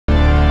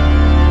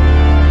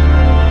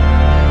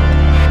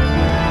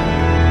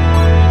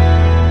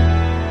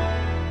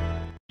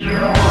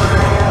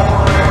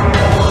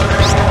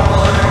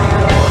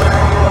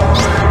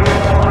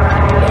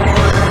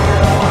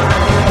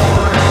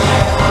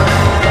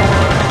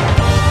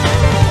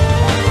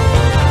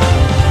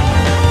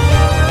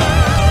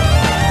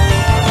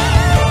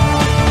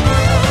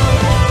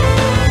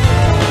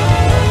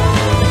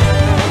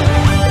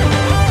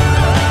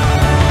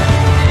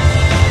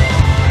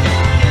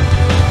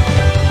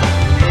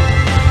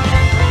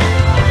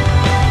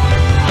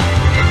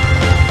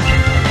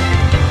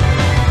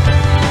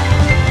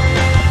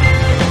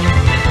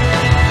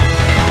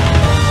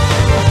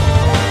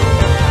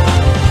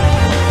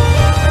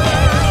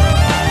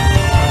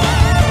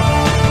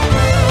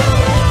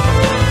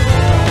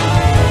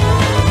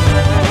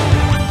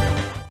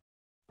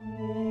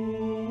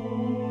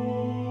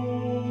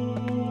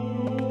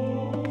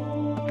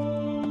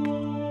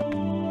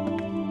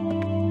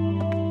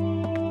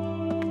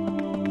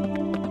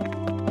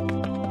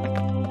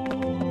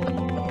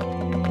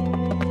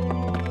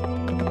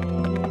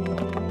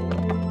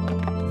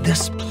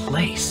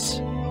place?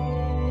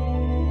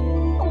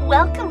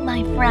 Welcome,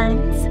 my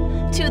friends,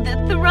 to the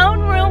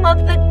throne room of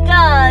the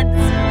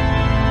gods.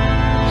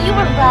 You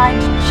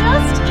arrived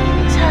just in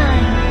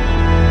time,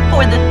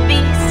 for the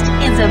feast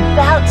is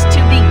about to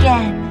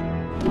begin.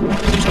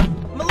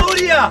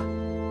 Melodia!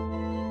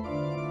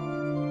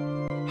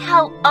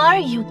 How are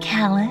you,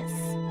 Callus?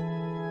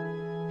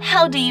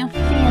 How do you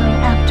feel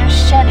after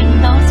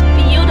shedding those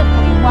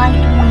beautiful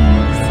white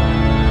wings,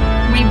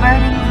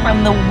 reverting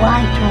from the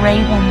white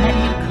raven that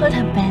you could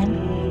have been?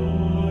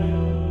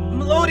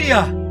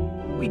 Melodia!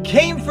 We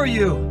came for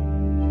you!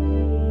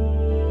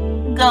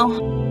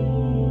 Go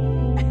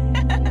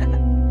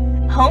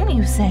home,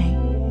 you say?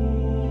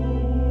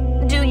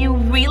 Do you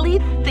really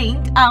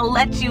think I'll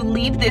let you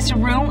leave this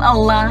room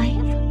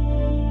alive?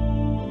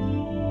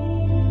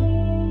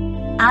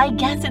 I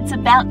guess it's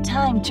about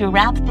time to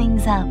wrap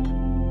things up.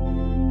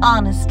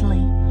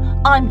 Honestly,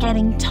 I'm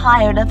getting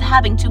tired of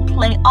having to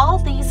play all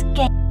these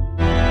games.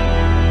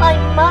 I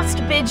must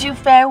bid you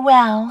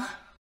farewell.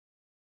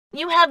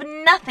 You have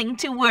nothing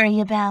to worry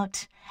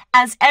about,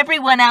 as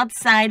everyone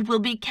outside will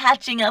be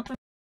catching up.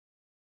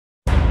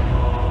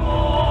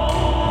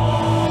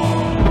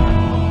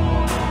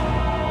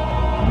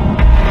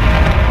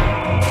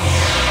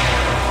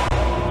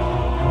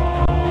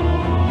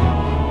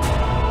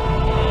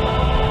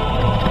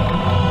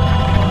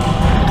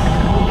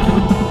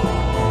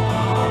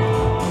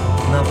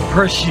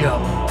 Percio,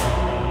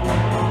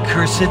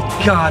 cursed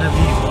god of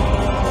evil,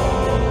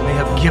 you may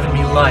have given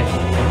me life,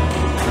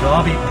 but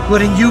I'll be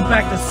putting you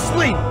back to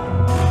sleep.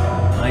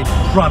 I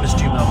promised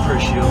you,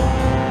 Malpercio,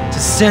 to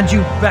send you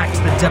back to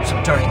the depths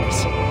of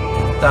darkness.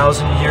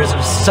 1,000 years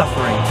of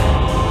suffering,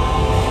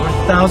 or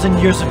 1,000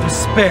 years of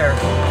despair.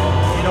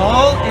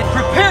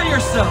 Prepare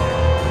yourself!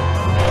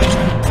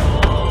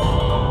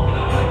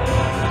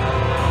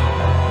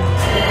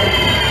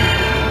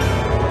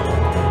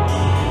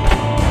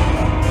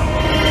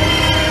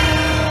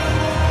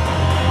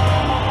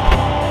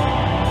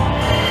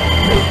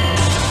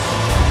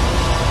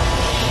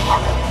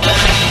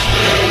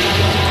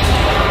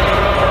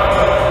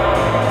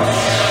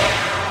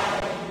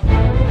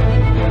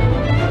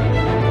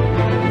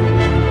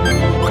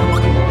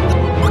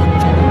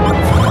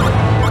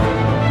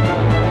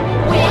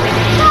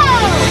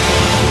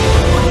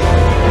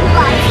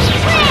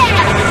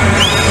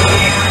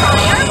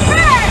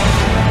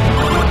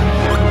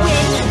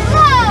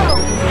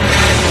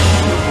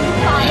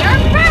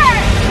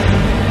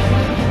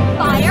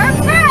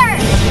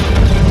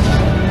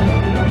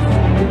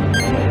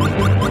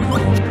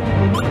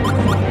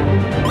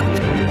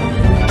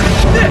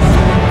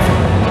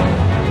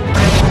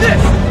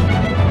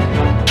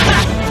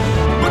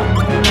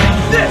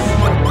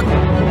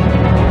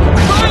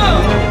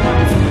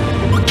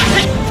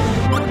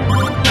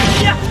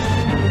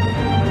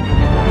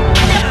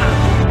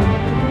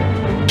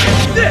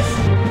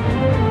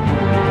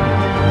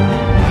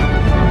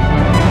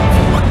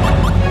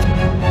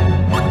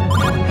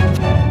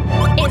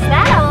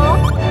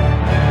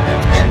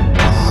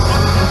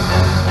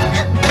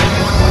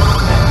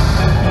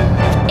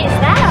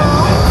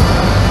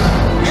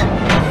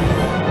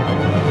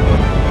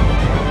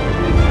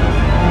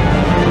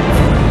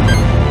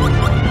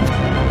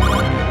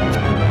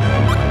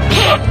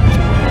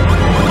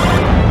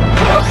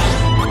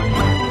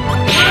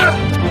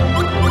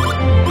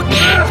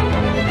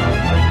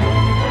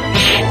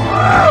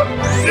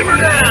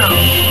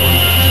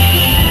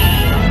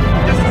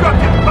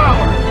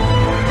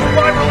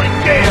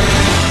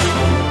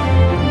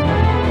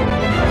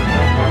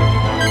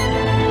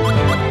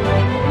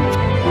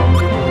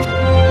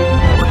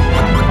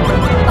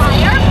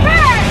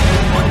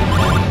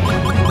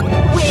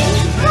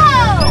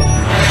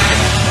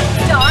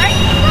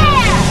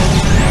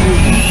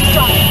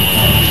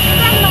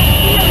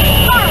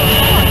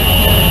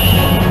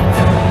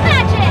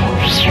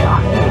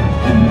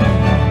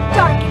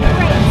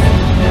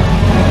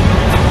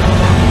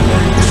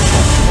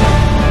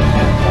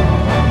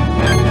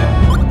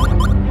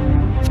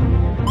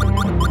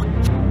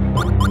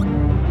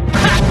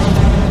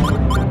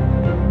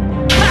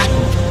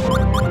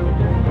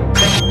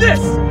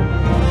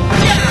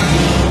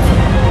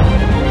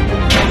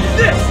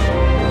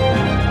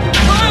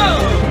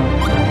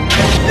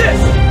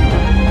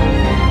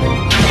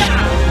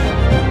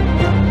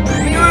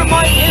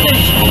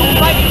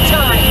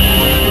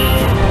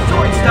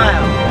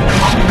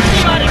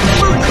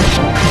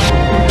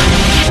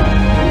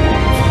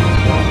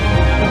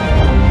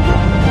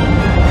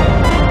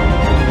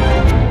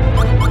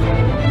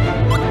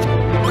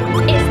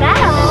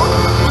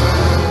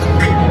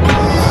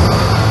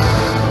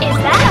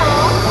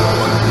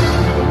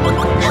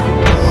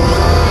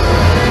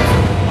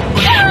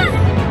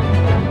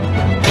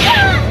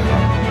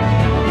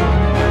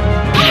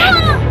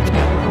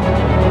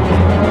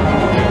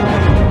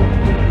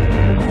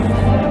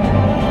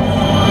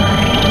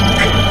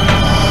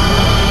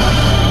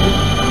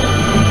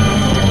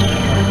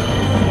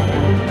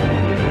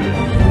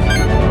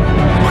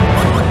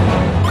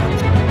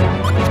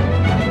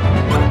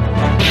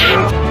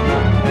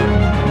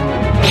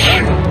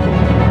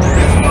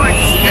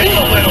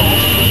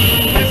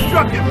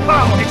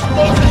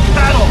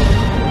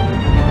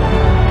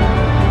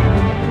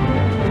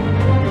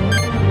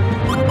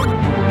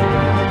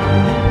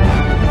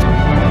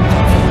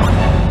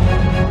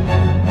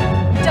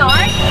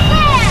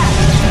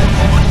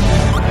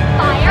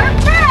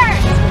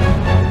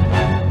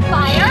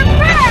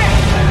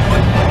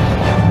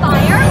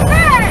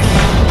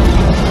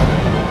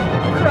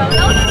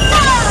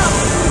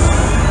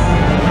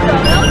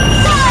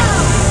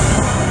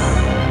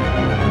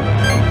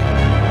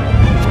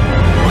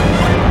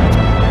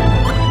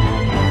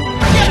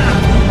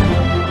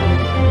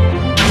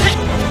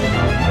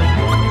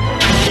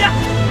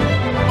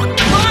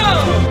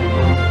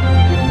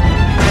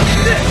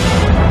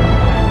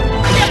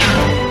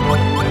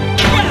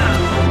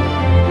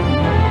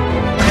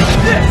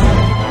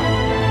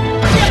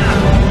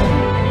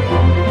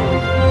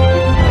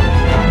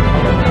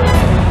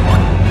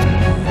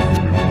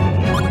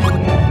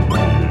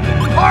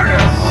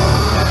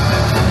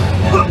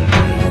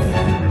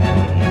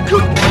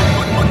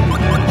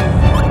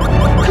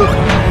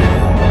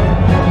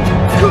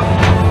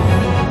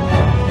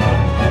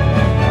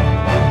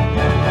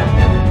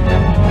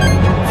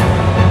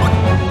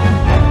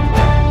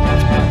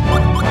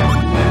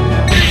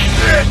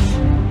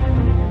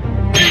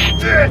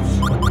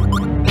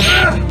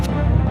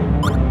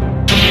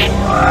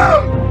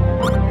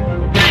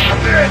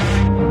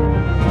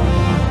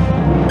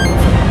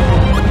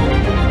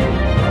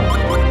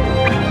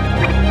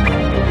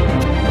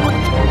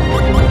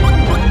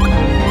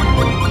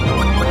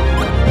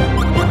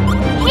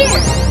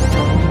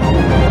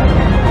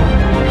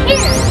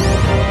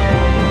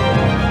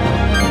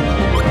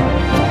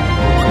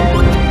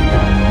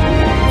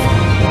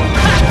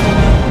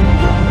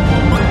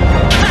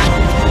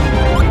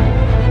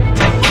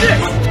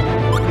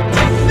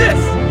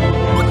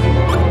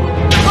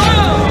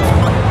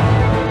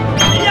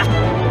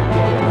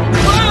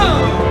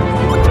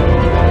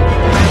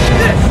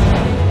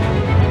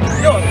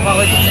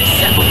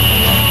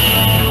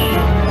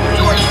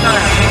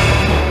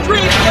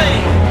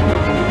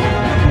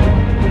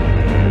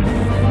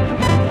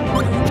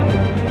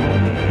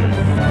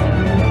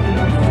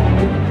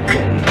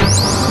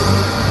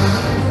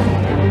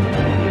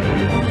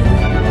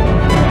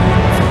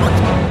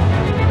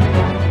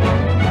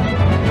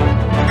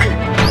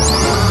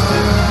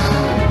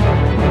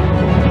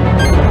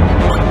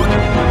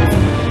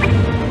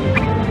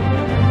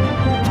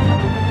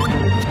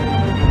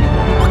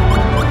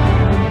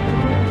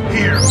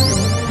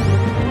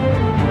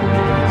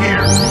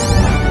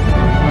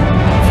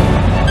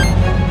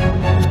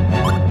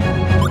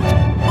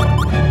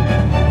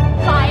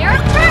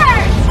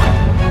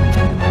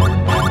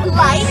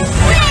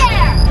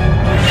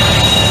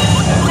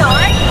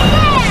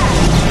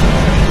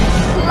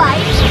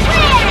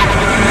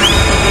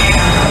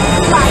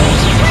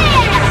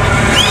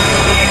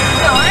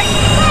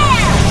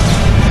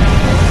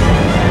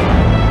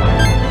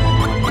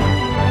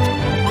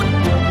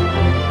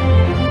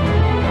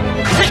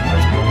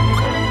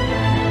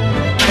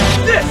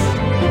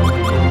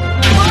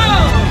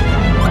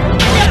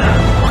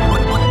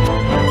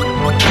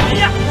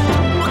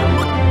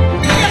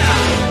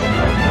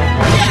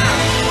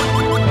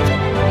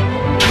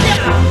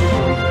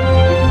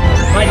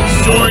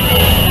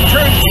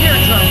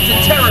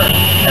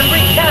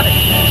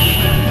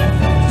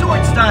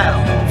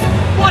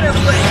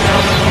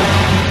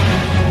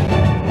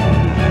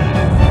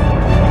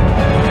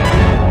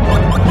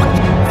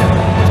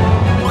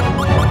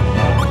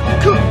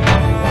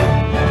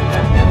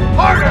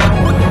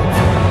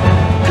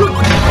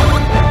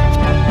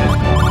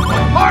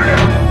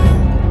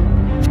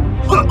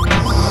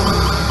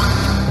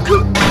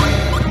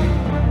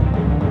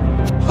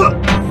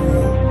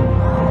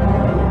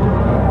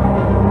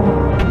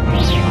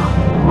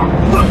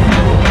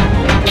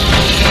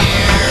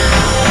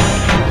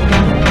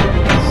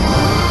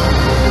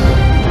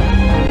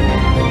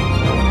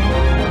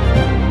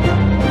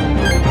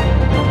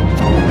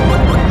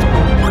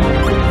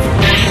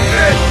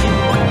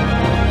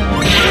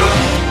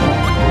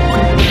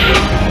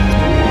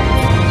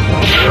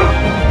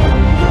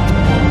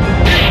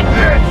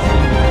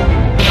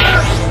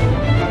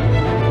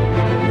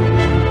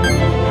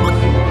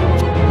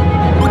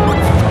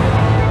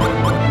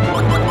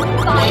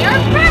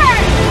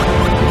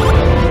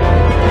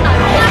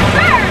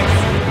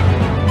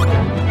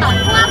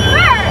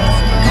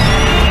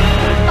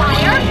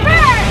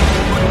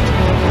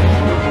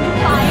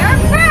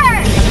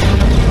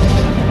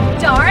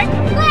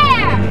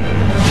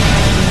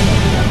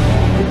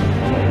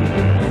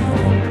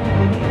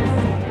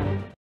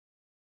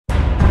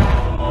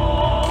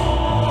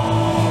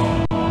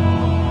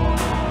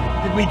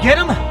 Did we get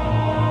him?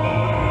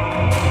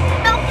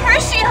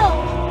 Malpercio!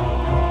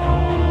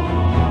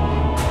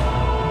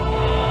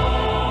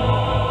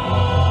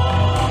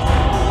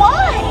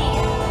 Why?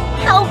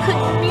 How could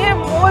mere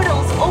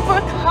mortals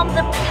overcome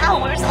the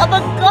powers of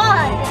a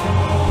god?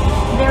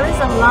 There is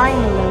a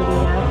line,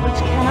 Melodia, which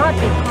cannot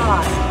be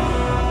crossed.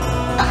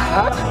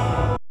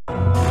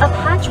 A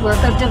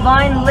patchwork of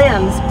divine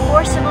limbs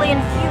forcibly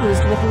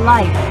infused with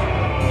life.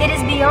 It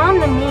is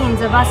beyond the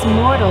means of us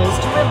mortals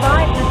to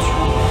revive the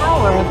true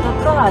power of the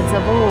gods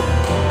of old.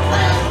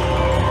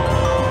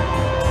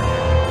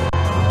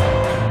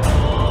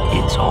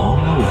 It's all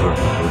over,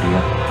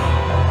 Melodia.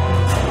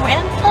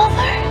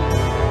 Grandfather?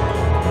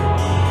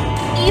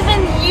 Even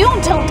you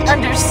don't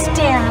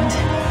understand.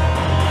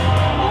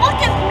 Look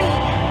at me.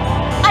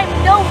 I'm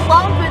no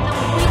longer the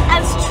weak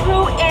as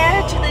true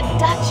heir to the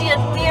Duchy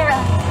of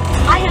Mira.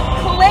 I have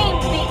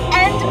claimed the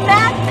End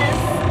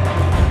Magnus.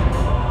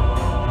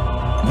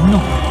 No,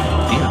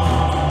 dear.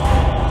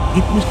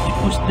 It was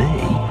they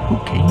who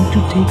came to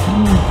take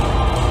you.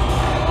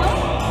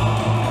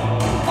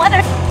 What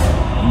are...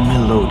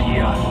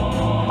 Melodia,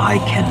 I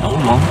can no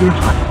longer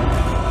hide.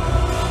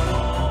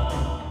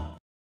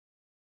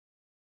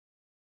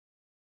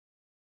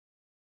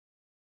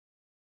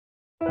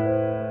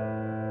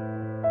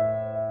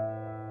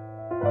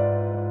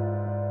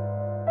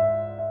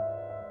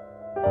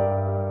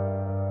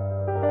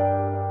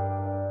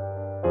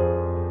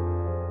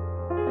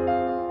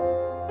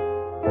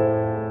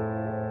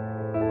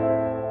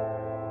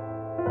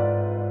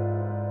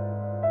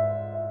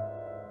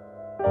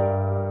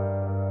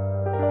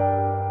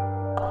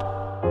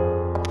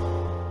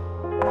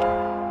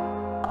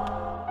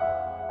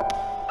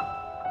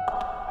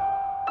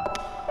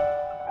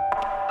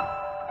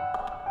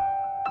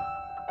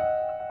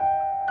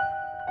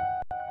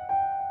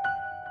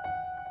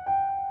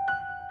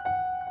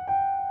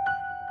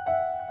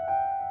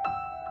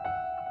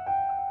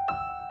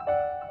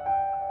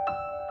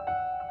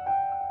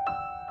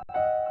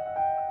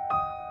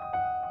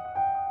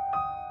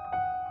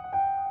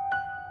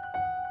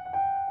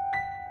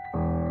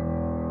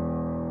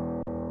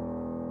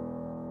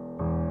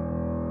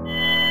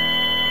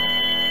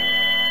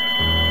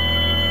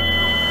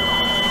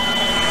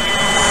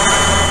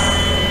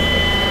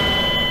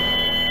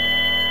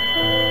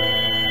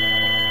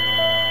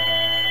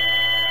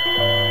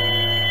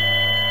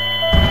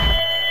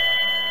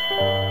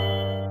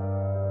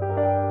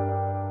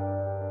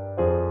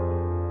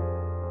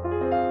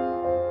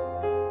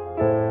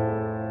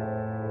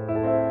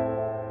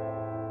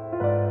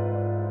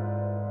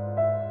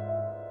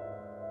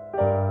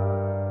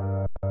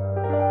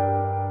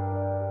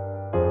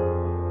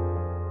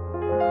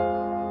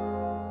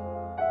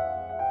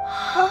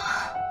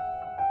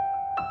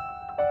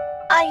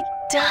 I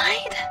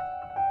died?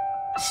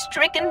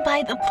 Stricken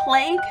by the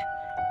plague,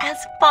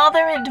 as father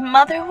and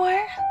mother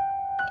were?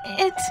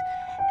 It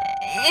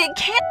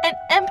can't an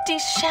empty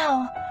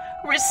shell,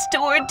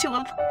 restored to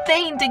a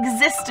feigned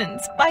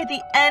existence by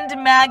the End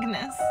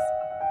Magnus.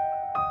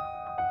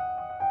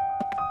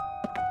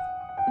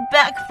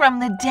 Back from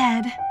the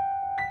dead,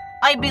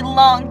 I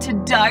belong to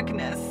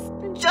darkness,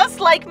 just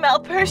like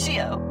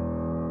Malpercio.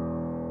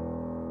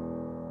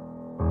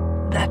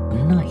 That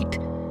night,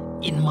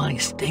 in my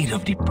state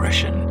of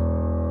depression,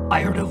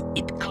 I heard of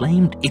it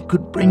claimed it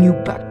could bring you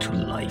back to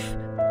life,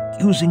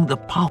 using the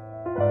power.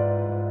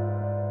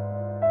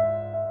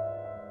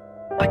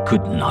 I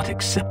could not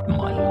accept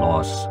my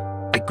loss.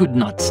 I could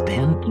not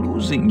stand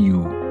losing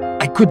you.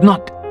 I could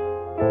not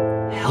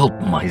help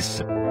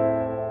myself.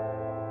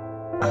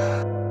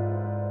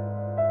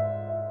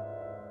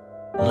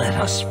 Let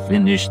us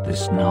finish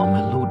this now,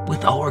 Melode.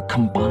 With our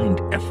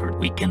combined effort,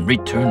 we can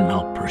return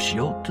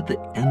Malpercio to the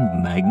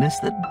End Magnus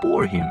that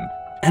bore him,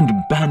 and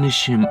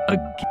banish him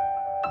again.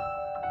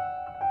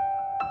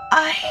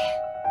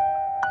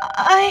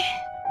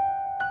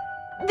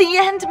 The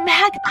End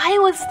Mag... I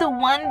was the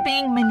one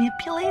being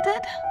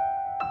manipulated?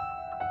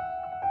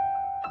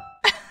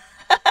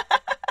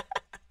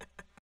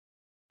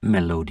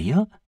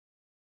 Melodia?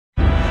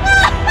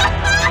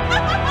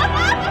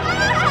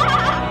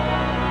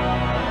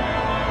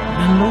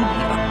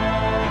 Melodia.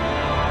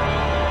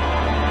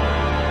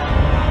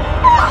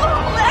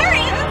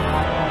 Hilarious!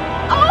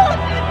 All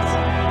of it!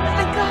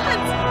 The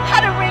gods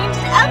had arranged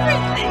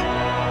everything!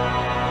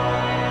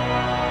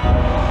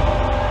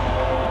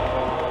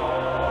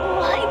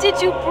 Why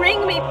did you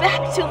bring me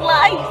back to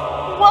life?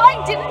 Why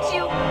didn't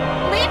you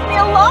leave me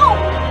alone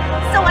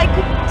so I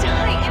could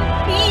die in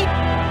peace?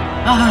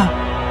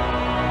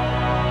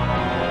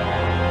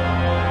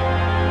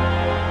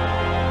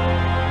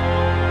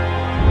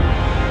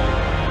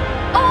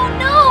 Oh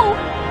no!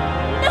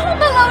 No,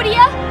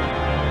 Melodia!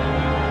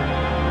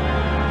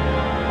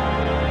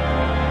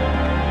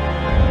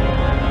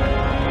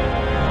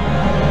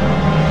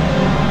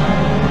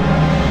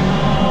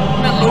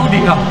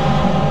 Melodia!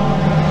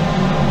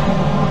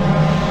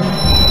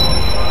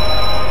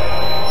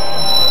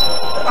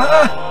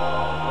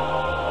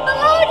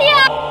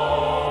 Melodia!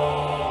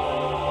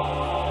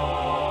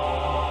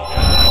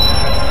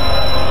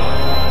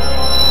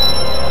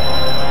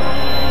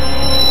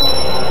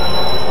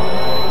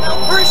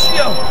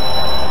 Malpercio!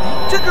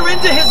 He took her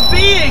into his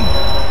being!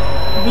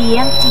 The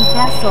empty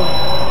vessel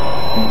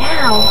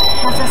now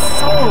has a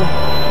soul.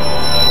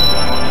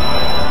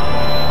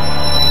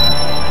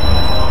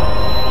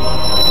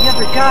 The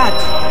other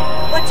gods!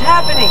 What's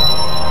happening?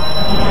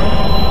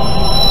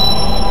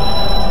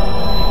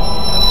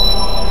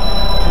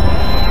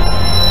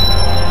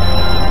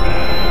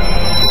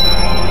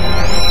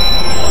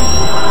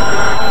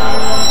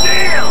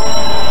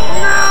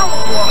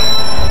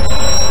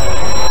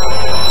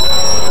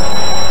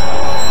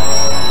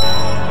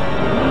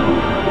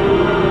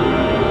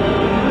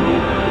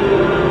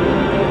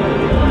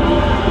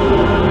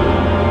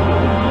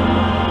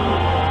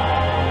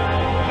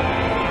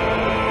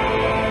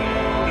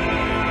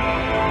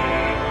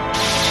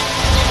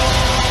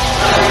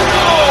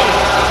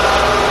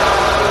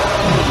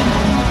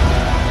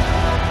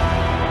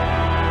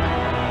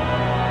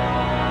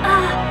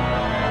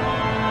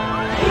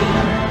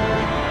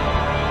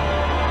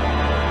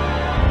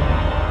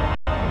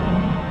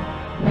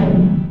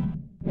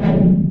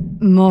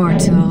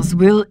 Mortals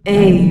will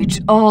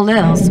age, all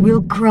else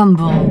will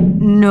crumble.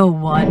 No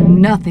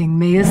one, nothing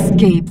may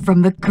escape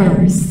from the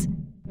curse.